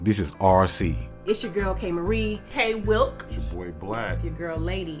This is RC. It's your girl K Marie. K Wilk. It's your boy Black. It's your girl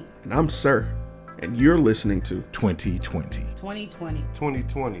Lady. And I'm Sir. And you're listening to 2020. 2020.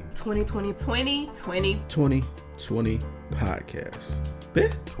 2020. 2020. 2020. 2020 podcast.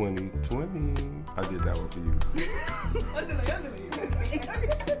 Bet. 2020. I did that one for you.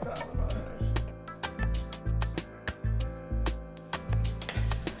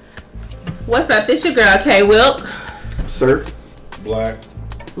 What's up? This your girl K Wilk. Sir. Black.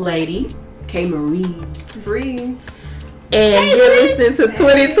 Lady. K Marie. Bree. And you're listening to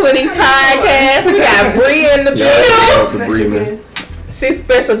 2020 podcast. We got Bree in the building. She's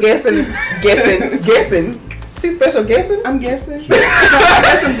special guessing. She's special guessing? I'm guessing. I'm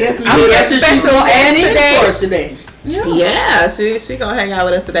guessing special Annie for us today. Yeah, she gonna hang out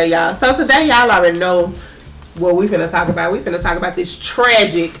with us today, y'all. So today, y'all already know what we finna talk about. We finna talk about this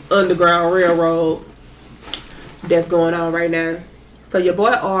tragic Underground Railroad that's going on right now. So your boy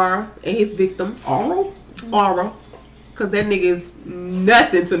R and his victims. Arruh? Arruh. Cause that nigga is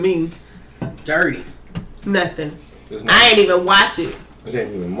nothing to me. Dirty. Nothing. I ain't even watch it. It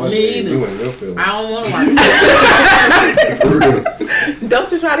ain't even Monday. You in your feelings. I don't want to watch it. Don't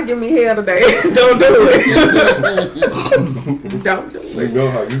you try to give me hell today. Don't do it. Don't do it. They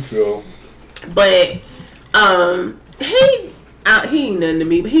know how you feel. But he ain't nothing to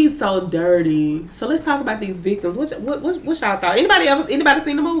me, but he's so dirty. So let's talk about these victims. What y'all thought? Anybody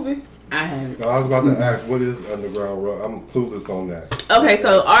seen the movie? I haven't. I was about to ask, what is Underground Railroad? I'm clueless on that. Okay,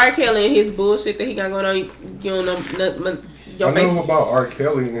 so R. Kelly and his bullshit that he got going on, you don't know your I know about R.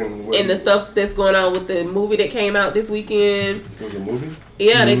 Kelly and the stuff that's going on with the movie that came out this weekend. It was a movie?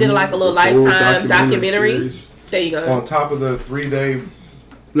 Yeah, they did like a little Lifetime documentary. There you go. On top of the 3-day.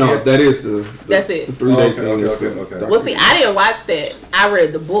 No, that is that's it. The 3-day thing. Okay. Well, see, I didn't watch that. I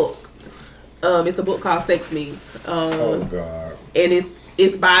read the book. It's a book called Sex Me. Oh God. And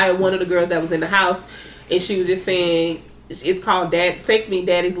it's by one of the girls that was in the house, and she was just saying it's called Sex Me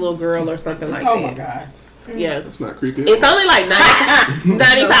Daddy's Little Girl or something like that. Oh my God. Yeah. It's not creepy. It's only like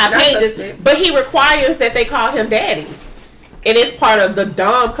 95 pages, but he requires that they call him daddy. And it's part of the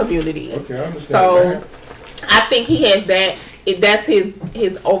Dom community. Okay, I understand. So I think he has that. That's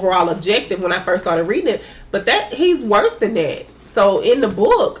his overall objective when I first started reading it. But that he's worse than that. So in the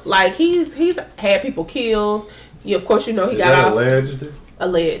book, like he's had people killed. Of course, he got off.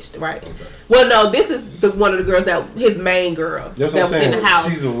 Alleged, right? Okay. Well, no, this is one of the girls that his main girl that was in the house.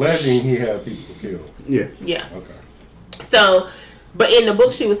 She's alleging he had people killed. Yeah. Okay. So, but in the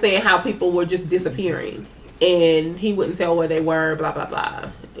book, she was saying how people were just disappearing, and he wouldn't tell where they were. Blah blah blah.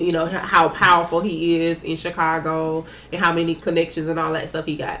 How powerful he is in Chicago, and how many connections and all that stuff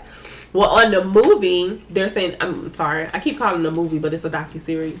he got. Well, on the movie, they're saying, I'm sorry, I keep calling it a movie, but it's a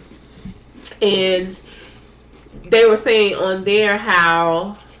docuseries, and they were saying on there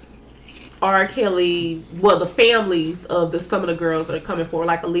how R. Kelly, the families of some of the girls are coming forward.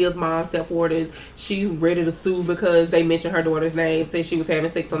 Like Aaliyah's mom stepped forward and she's ready to sue because they mentioned her daughter's name, said she was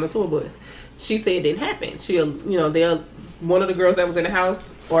having sex on the tour bus. She said it didn't happen. They're one of the girls that was in the house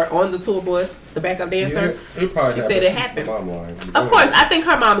or on the tour bus, the backup dancer. She said it happened. Of course, I think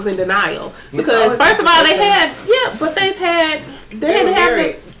her mom was in denial because first of all they had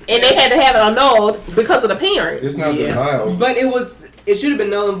and they had to have it annulled because of the parents. It's not denial. But it should have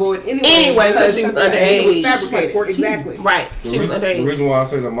been null and void anyway because she was underage. It was fabricated. Like exactly. Right. She was underage. The reason why I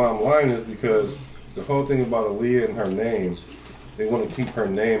say the mom lying is because the whole thing about Aaliyah and her name, they want to keep her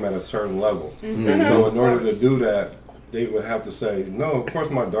name at a certain level. Mm-hmm. So in order to do that, they would have to say, no, of course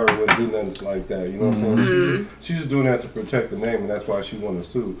my daughter wouldn't do nothing like that. You know what I'm saying? Mm-hmm. She's just doing that to protect the name, and that's why she wanted to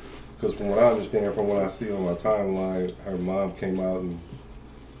sue. Because from what I understand, from what I see on my timeline, her mom came out and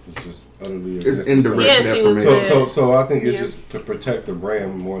it's just utterly indirect defamation. So I think it's just to protect the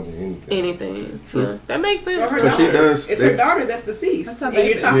brand more than anything. True. That makes sense. Because she does. It's her daughter that's deceased. And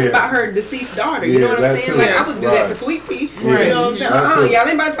you're talking about her deceased daughter. You know what I'm saying? Too. Like I would do that for Sweet Pea. You know what I'm saying? Y'all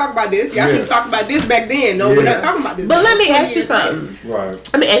ain't about to talk about this. Y'all should talk about this back then. No, we're not talking about this. But let me ask you something. Right.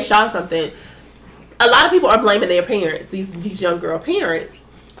 Let me ask y'all something. A lot of people are blaming their parents, these young girl parents,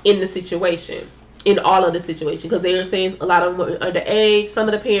 in the situation. In all of the situations, because they were saying a lot of them were underage. Some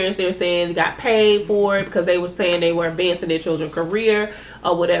of the parents, they were saying they got paid for it because they were saying they were advancing their children's career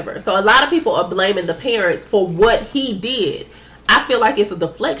or whatever. So a lot of people are blaming the parents for what he did. I feel like it's a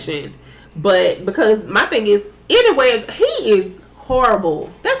deflection, but because my thing is, anyway, he is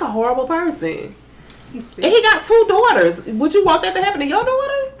horrible. That's a horrible person. And he got 2 daughters. Would you want that to happen to your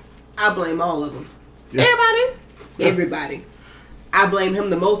daughters? I blame all of them. Yeah. Everybody. I blame him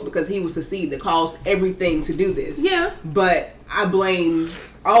the most because he was the seed that caused everything to do this. Yeah. But I blame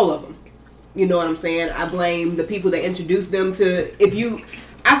all of them. You know what I'm saying? I blame the people that introduced them to.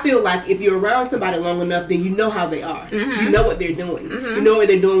 I I feel like if you're around somebody long enough, then you know how they are. Mm-hmm. You know what they're doing. Mm-hmm. You know what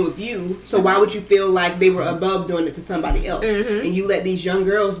they're doing with you. So why would you feel like they were above doing it to somebody else? Mm-hmm. And you let these young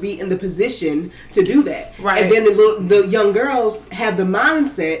girls be in the position to do that. Right. And then the young girls have the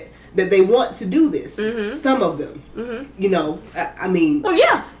mindset that they want to do this. Mm-hmm. Some of them, you know, I mean, well,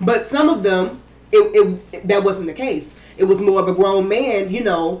 yeah, but some of them, it that wasn't the case. It was more of a grown man, you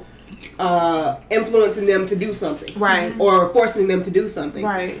know, influencing them to do something, right, or forcing them to do something,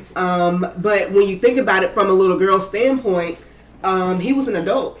 right. But when you think about it from a little girl's standpoint, he was an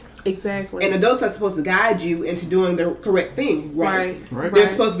adult. Exactly. And adults are supposed to guide you into doing the correct thing, right? Right. They're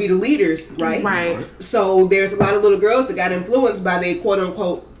supposed to be the leaders, right? Right. So there's a lot of little girls that got influenced by their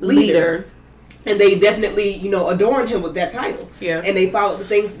quote-unquote leader. And they definitely, you know, adorned him with that title. Yeah. And they followed the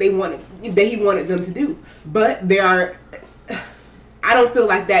things that he wanted them to do. But I don't feel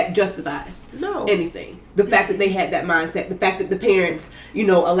like that justifies anything. The fact that they had that mindset, the fact that the parents, you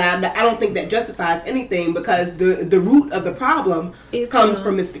know, allowed that, I don't think that justifies anything, because the root of the problem comes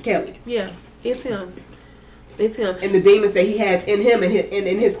from Mr. Kelly. Yeah, it's him. It's him. And the demons that he has in him and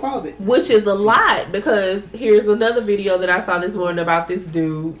in his closet. Which is a lot, because here's another video that I saw this morning about this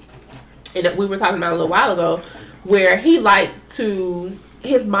dude, and we were talking about a little while ago, where he liked to,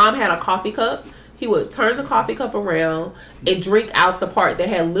 his mom had a coffee cup. He would turn the coffee cup around and drink out the part that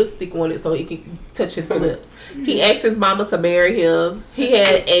had lipstick on it so he could touch his lips. He asked his mama to marry him. He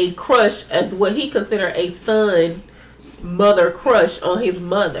had a crush, as what he considered a son-mother crush on his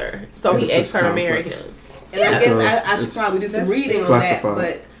mother. So he asked her to marry him. And I guess I should probably do some reading on that,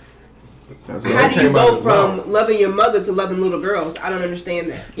 but how do you go from loving your mother to loving little girls? I don't understand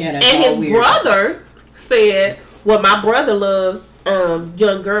that. Yeah, that's and all his weird. brother said, well, my brother loves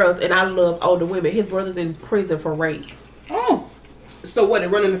young girls and I love older women. His brother's in prison for rape. Oh. So what, they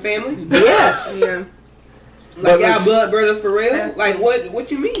run in the family? Yes. Yeah. Like y'all blood brothers for real? Like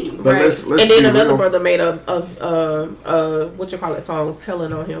what you mean? But right. let's and then another real. brother made a what you call it song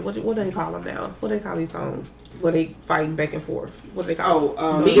telling on him. What do they call them now? What do they call these songs? Where they fighting back and forth. What do they call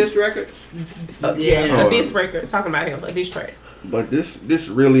diss records? a diss record talking about him, a diss track. But this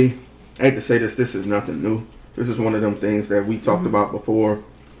really, I hate to say this is nothing new. This is one of them things that we talked about before.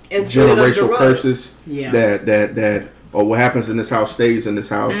 And generational curses Yeah. that what happens in this house stays in this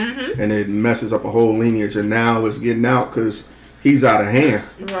house, and it messes up a whole lineage, and now it's getting out because he's out of hand.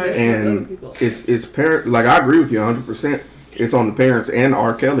 Right. And it's parent, like I agree with you 100%. It's on the parents and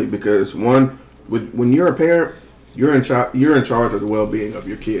R. Kelly, because when you're a parent, you're in charge of the well-being of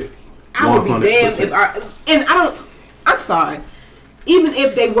your kid. I would be damned if I'm sorry. Even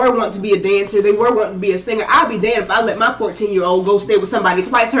if they were wanting to be a dancer, they were wanting to be a singer, I'd be damned if I let my 14-year-old go stay with somebody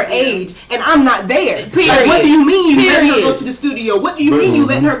twice her age and I'm not there. Period. Like, what do you mean you letting her go to the studio? What do you mean you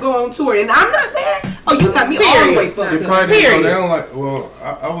letting her go on tour and I'm not there? Oh, you got me all the way fucked They up. probably didn't go down like, well,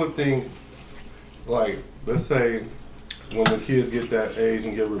 I would think, like, let's say when the kids get that age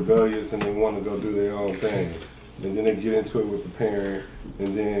and get rebellious and they want to go do their own thing, and then they get into it with the parent,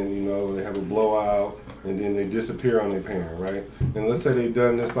 and then, you know, they have a blowout, and then they disappear on their parent, right? And let's say they've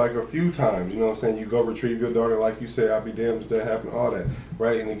done this like a few times, you know what I'm saying? You go retrieve your daughter, like you said, I'll be damned if that happened, all that,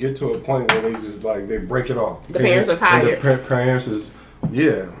 right? And they get to a point where they just, like, they break it off. The parents are tired. And the parents is,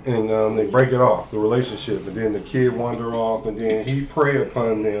 and they break it off, the relationship, and then the kid wander off, and then he prey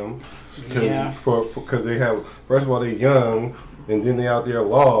upon them, because they have, first of all, they're young, and then they out there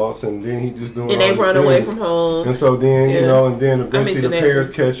lost, and then he just doing and all they these run things. away from home. And so then, you know, and then eventually the that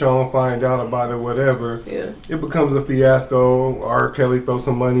parents catch on, find out about it, whatever. Yeah. It becomes a fiasco. R. Kelly throws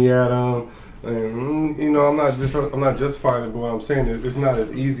some money at him. And, you know, I'm not justifying it, but what I'm saying is it's not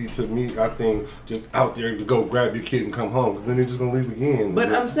as easy to me, I think, just out there to go grab your kid and come home, because then they're just going to leave again.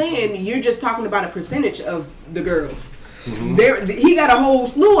 But I'm saying you're just talking about a percentage of the girls. Mm-hmm. He got a whole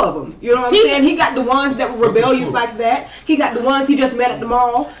slew of them. You know what I'm saying? He got the ones that were rebellious like that. He got the ones he just met at the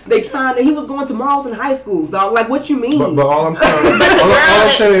mall. He was going to malls in high schools, dog. Like, what you mean? But all I'm saying, all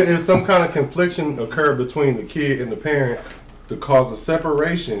I'm saying is some kind of confliction occurred between the kid and the parent to cause a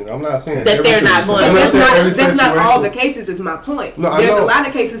separation. I'm not saying that they're not going. That's not all the cases. Is my point. No, there's a lot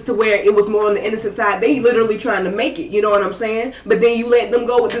of cases to where it was more on the innocent side. They literally trying to make it. You know what I'm saying? But then you let them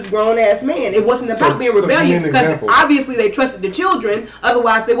go with this grown ass man. It wasn't about being rebellious, because obviously they trusted the children.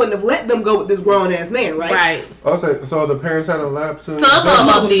 Otherwise, they wouldn't have let them go with this grown ass man, right? Right. Okay, so the parents had a lapse. Some of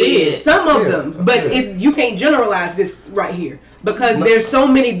them did. Some of them, but if you can't generalize this right here. Because there's so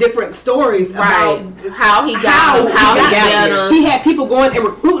many different stories about how he got them. He had people going and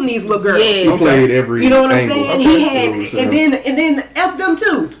recruiting these little girls. Yes. He played every. You know what I'm saying? Okay. He had, and then F them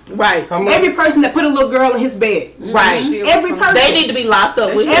too. Right. Every person that put a little girl in his bed. Right. Every person. They need to be locked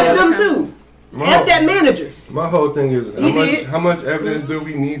up with F them too. F that manager. My whole thing is how much evidence do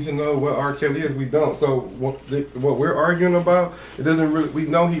we need to know what R. Kelly is? We don't. So what we're arguing about, it doesn't really. We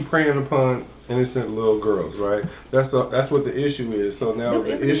know he preying upon innocent little girls, right? That's what the issue is. So now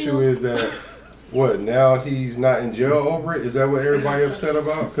the issue is that what? Now he's not in jail over it. Is that what everybody upset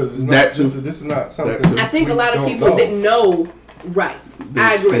about? Because it's not. This is not something. I think a lot of people didn't know. Right.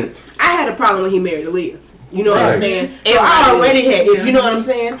 I agree. I had a problem when he married Aaliyah. You know what I'm saying? So I already had it. You know what I'm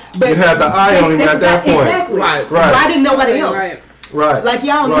saying? But you had the eye on him at that point. Exactly. Right. Why didn't nobody else? Right. Like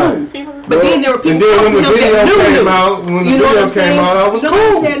y'all knew. But then there were people when the video came out, I was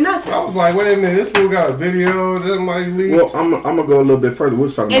cool. Said nothing. I was like, wait a minute, this fool got a video. Somebody leaked. Well, I'm gonna go a little bit further. We're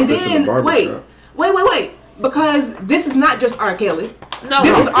talking about this in the barbershop. Wait. Because this is not just R. Kelly. No,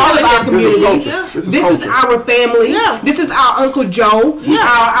 this is all of our communities. This is our family. Yeah. This is our Uncle Joe. Yeah.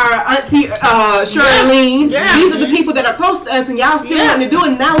 Our Auntie Shirlene. Yeah. These are the people that are close to us, and y'all still wanting to do it.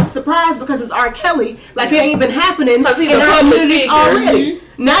 And now it's a surprise because it's R. Kelly. Like it ain't been happening in our community already.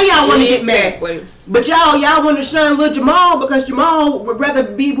 Now y'all want to get mad. But y'all want to shun little Jamal because Jamal would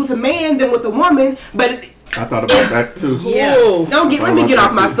rather be with a man than with a woman. But I thought about that too. Yeah. Let me get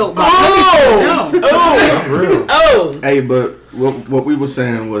off my soapbox. Hey, but what we were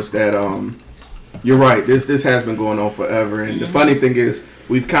saying was that you're right. This has been going on forever, and the funny thing is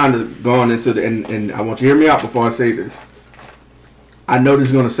we've kind of gone into and I want you to hear me out before I say this. I know this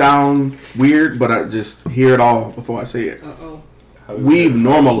is going to sound weird, but I just hear it all before I say it. We've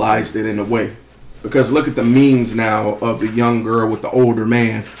normalized it in a way. Because look at the memes now of the young girl with the older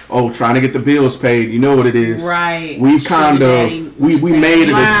man. Oh, trying to get the bills paid. You know what it is. Right. We've kind of, we made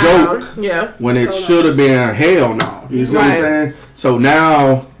it a joke when it should have been hell no. You see what I'm saying? So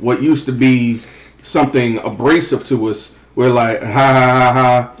now what used to be something abrasive to us, we're like, ha, ha, ha,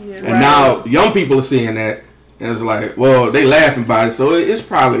 ha. Yeah, and now young people are seeing that. And it's like, well, they laughing about it. So it's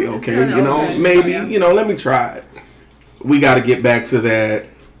probably okay. You know, maybe, let me try it. We got to get back to that.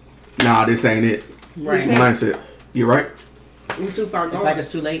 Nah, this ain't it. Right. Mindset. You're right. We're too far gone. It's like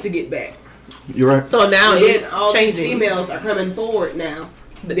it's too late to get back. You're right. So now it's all changing. These females are coming forward now.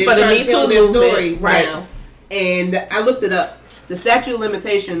 They're for trying the to tell their story right now. And I looked it up. The statute of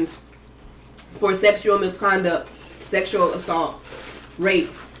limitations for sexual misconduct, sexual assault,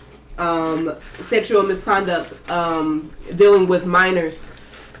 rape, sexual misconduct, dealing with minors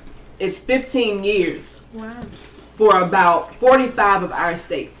is 15 years. Wow. For about 45 of our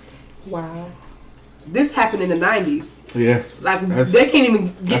states. Wow. This happened in the 90s. Yeah. Like, they can't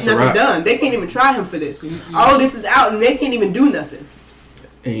even get nothing done. They can't even try him for this. All this is out, and they can't even do nothing.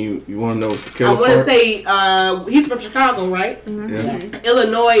 And you want to know what's the killer part? I want to say, he's from Chicago, right? Mm-hmm. Yeah.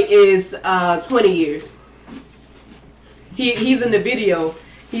 Illinois is 20 years. He's in the video.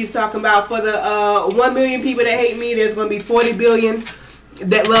 He's talking about for the 1 million people that hate me, there's going to be 40 billion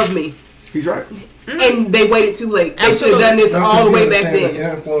that love me. He's right. And they waited too late. They should have done this all the way back then.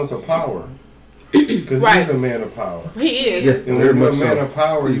 The influence of power. Because he's a man of power. He is. Yeah, and when you're a man of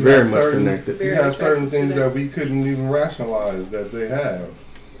power, he's very much connected. You have certain things that we couldn't even rationalize that they have.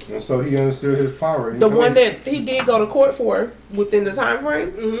 And so he understood his power. The one that he did go to court for within the time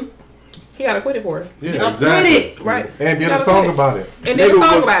frame, he got acquitted for it. Yeah, exactly. Right. And did a song about it. And did a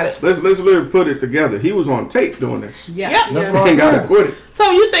song about it. Let's literally put it together. He was on tape doing this. Yeah. That's why he got acquitted. So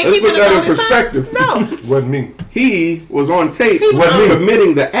you think Let's he put that in perspective? No. Wasn't me. He was on tape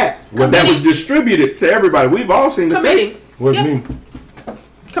committing the act that was distributed to everybody. We've all seen the tape. Wasn't me.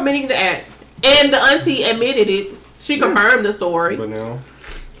 Committing the act. And the auntie admitted it. She confirmed the story.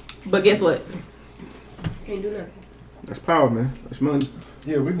 But guess what? Can't do nothing. That's power, man. That's money.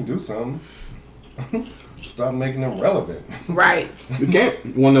 Yeah, we can do something. Stop making them relevant. Right. We can't.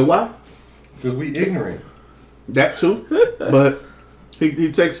 You want to know why? Because we ignorant. That too. But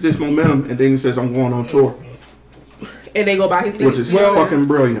he takes this momentum and then he says, I'm going on tour. And they go by his Which is fucking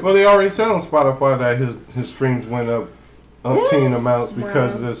brilliant. Well, they already said on Spotify that his streams went up teen amounts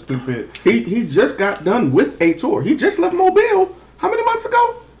because of the stupid... He just got done with a tour. He just left Mobile. How many months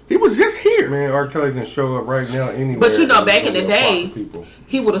ago? He was just here. Man, R. Kelly can show up right now anywhere. But back in the day,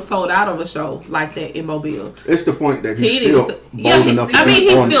 he would have sold out of a show like that in Mobile. It's the point that he's still bold enough to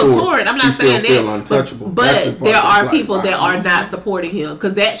he's on still tour. touring. I'm not saying still that. Untouchable. But there are people that are not supporting him.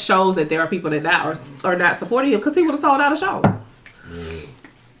 Because that shows that there are people that are not supporting him. Because he would have sold out a show.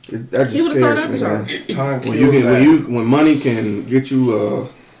 That just scares me, man. When money can get you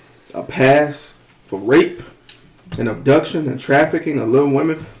a pass for rape and abduction and trafficking of little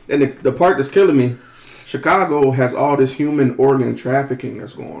women. And the part that's killing me, Chicago has all this human organ trafficking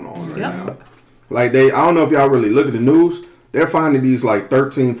that's going on right now. Like I don't know if y'all really look at the news. They're finding these like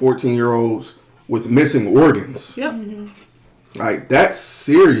 13, 14-year-olds with missing organs. Yep. Like that's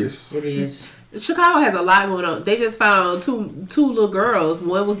serious. It is. Chicago has a lot going on. They just found two little girls.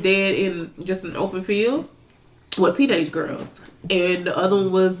 One was dead in just an open field. Well, teenage girls. And the other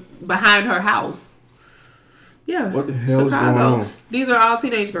one was behind her house. Yeah. What the hell is going on? These are all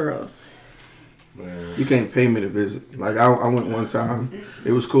teenage girls. Man. You can't pay me to visit. Like, I went one time.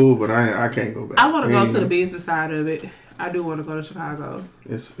 It was cool, but I can't go back. I want to go to the business side of it. I do want to go to Chicago.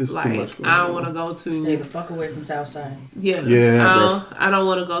 It's like, too much going I on. don't want to go to... Stay the fuck away from Southside. Yeah. I don't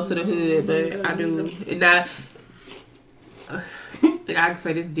want to go to the hood, but I do. And I can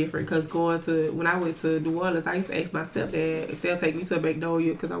say this is different because when I went to New Orleans, I used to ask my stepdad if they'll take me to a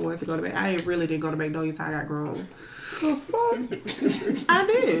Magnolia because I wanted to go to I really didn't go to Magnolia until I got grown. So fuck. I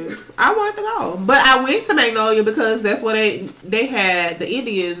did. I wanted to go. But I went to Magnolia because that's where they had the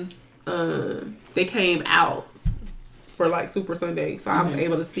Indians, they came out for like Super Sunday. So I was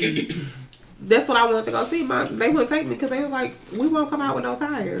able to see. That's what I wanted to go see. They wouldn't take me because they was like, we won't come out with no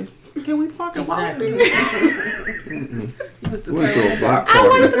tires. Can we park and walk? I wanted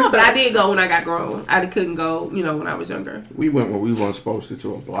to go, but I did go when I got grown. I couldn't go, when I was younger. We went when we weren't supposed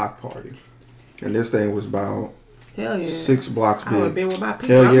to a block party. And this thing was about 6 blocks big. I would have been with my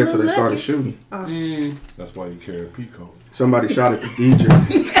people. Hell yeah, till they started shooting. That's why you carry a peacoat. Somebody shot at the DJ.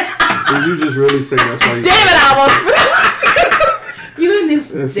 Did you just really say that's why you... Damn it, I almost... You in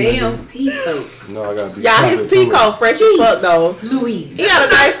this damn peacoat. No, I gotta be... Y'all, his peacoat fresh as fuck, though. Louise. He got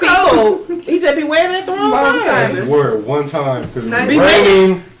a nice peacoat. He just be wearing it the wrong time. I wore it one time because it was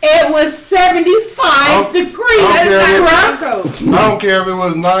raining. It was 75 degrees. I don't care if it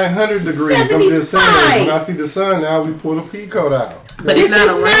was 900 degrees. I'm just saying, when I see the sun now, we pull the peacoat out. But this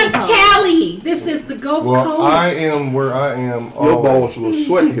is not Cali. This is the Gulf Coast. Well, I am where I am. Your balls will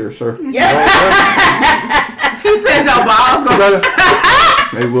sweat here, sir. Yeah. He said your balls go.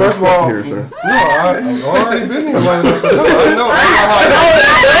 They will sweat here, sir. No, I've already been here. Like, no, I know how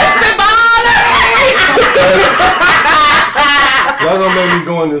y'all gonna make me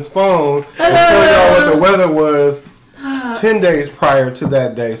go on this phone and tell y'all what the weather was 10 days prior to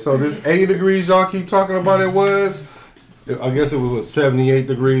that day. So this 80 degrees y'all keep talking about it was, I guess it was 78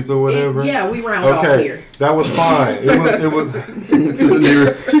 degrees or whatever. Yeah, we round off here. That was fine. It was to the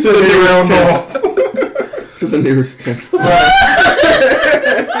nearest 10. To the nearest 10.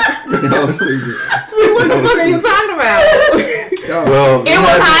 Y'all stupid. What the fuck are you talking about? Well, it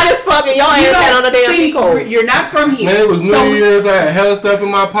was hot as fuck and your ass had on a damn peacoat. You're not from here. Man, it was New Year's. I had hella stuff in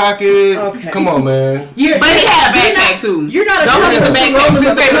my pocket. Okay. Come on, man. But he had a backpack too. You're not a don't look at the backpack.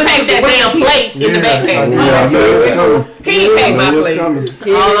 You packed that damn plate in the backpack. He ain't packed my plate.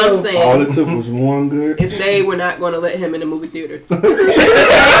 All I'm saying. All it took was one good. Is they were not going to let him in the movie theater.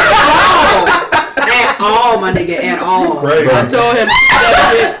 At all, my nigga, at all. Right. I told him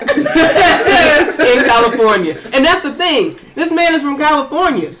in California. And that's the thing. This man is from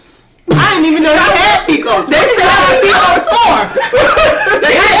California. I didn't even know he had peacoats. They said I had peacoats for.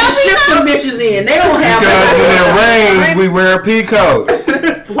 They had to ship them bitches in. They don't have because when it rains, we wear peacoats.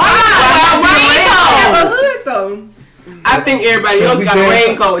 Why have a hood though? I think everybody else got a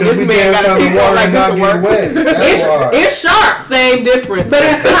raincoat, and this man got a peacoat like this to work. It's sharp, same difference, but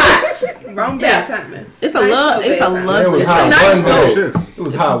it's hot. Wrong bad timing. It's a love. It's a lovely. It was hot one day. It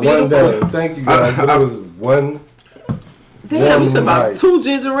was hot one day. Thank you guys. But it was one. Damn, you should about 2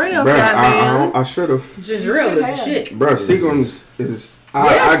 ginger ales. I should have. Ginger ale is the shit. Bro, Seagram's is.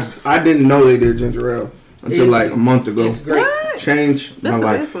 I didn't know they did ginger ale until like a month ago. It's great. Changed my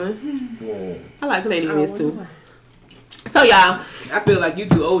life. I like Canadian Mist too. So y'all, I feel like you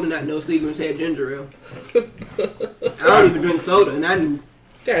too old to not know Seagram's had ginger ale. I don't even drink soda, and I knew.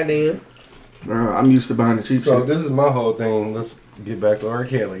 Goddamn. Bro, I'm used to buying the cheap So shit. this is my whole thing. Let's get back to R.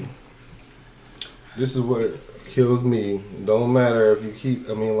 Kelly. This is what kills me. Don't matter if you keep.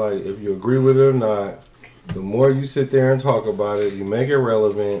 I mean, like if you agree with it or not. The more you sit there and talk about it, you make it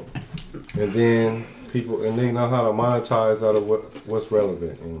relevant, and then people and they know how to monetize out of what's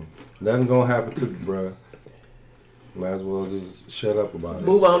relevant, and nothing gonna happen to you, bruh. Might as well just shut up about it.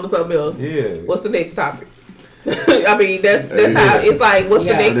 Move on to something else. Yeah. What's the next topic? I mean, that's how it's like. What's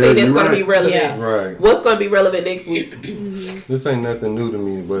the next thing that's going to be relevant? Yeah. Right. What's going to be relevant next week? This ain't nothing new to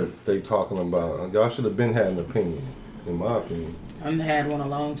me, but they talking about. Y'all should have been had an opinion, in my opinion. I haven't had one a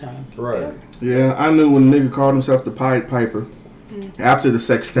long time. Right. Yeah, I knew when a nigga called himself the Pied Piper after the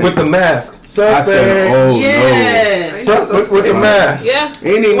sex tape. With the mask. Suspect. I said, oh Yes. no. With the mask. Yeah.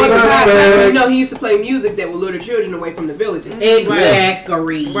 You know, he used to play music that would lure the children away from the villages.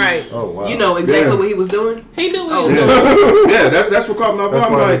 Exactly. Right. Oh wow. You know exactly what he was doing. He knew what he was doing. Yeah, that's what caught me off.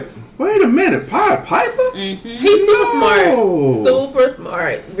 I'm like, Wait a minute, Pied Piper? Mm-hmm. He's super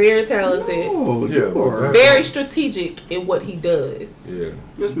smart, very talented, very strategic in what he does. Yeah,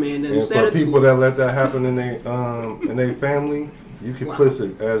 this man and for people that let that happen in their family, you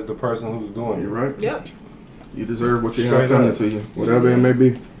complicit as the person who's doing it. You're right. Yep. You deserve what you have coming to you, whatever it may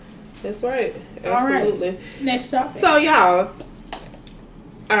be. That's right. Absolutely. All right. Next topic. So y'all,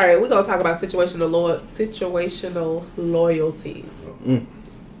 all right, we're gonna talk about situational loyalty. Mm.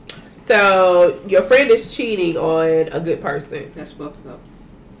 So your friend is cheating on a good person. That's fucked up.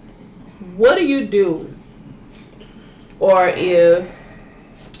 What do you do? Or if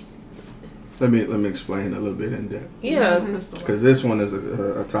let me explain a little bit in depth. Yeah, because this one is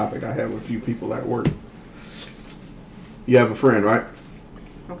a topic I have with a few people at work. You have a friend, right?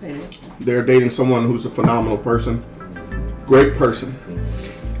 Okay. They're dating someone who's a phenomenal person, great person.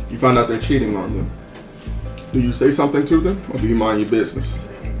 You find out they're cheating on them. Do you say something to them, or do you mind your business?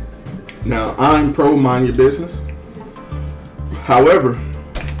 Now, I'm pro mind your business. However,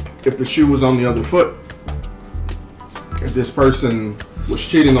 if the shoe was on the other foot, if this person was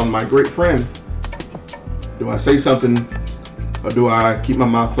cheating on my great friend, do I say something, or do I keep my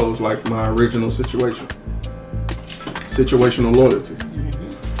mouth closed like my original situation? Situational loyalty.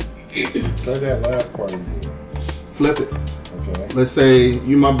 Say that last part again. Flip it. Okay. Let's say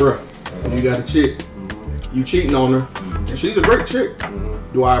you my bruh, and you got a chick. You cheating on her, and she's a great chick.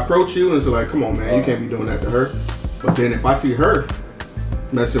 Do I approach you and say like, come on man, you can't be doing that to her? But then if I see her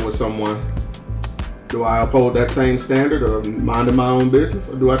messing with someone, do I uphold that same standard of minding my own business,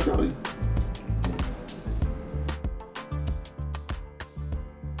 or do I tell you?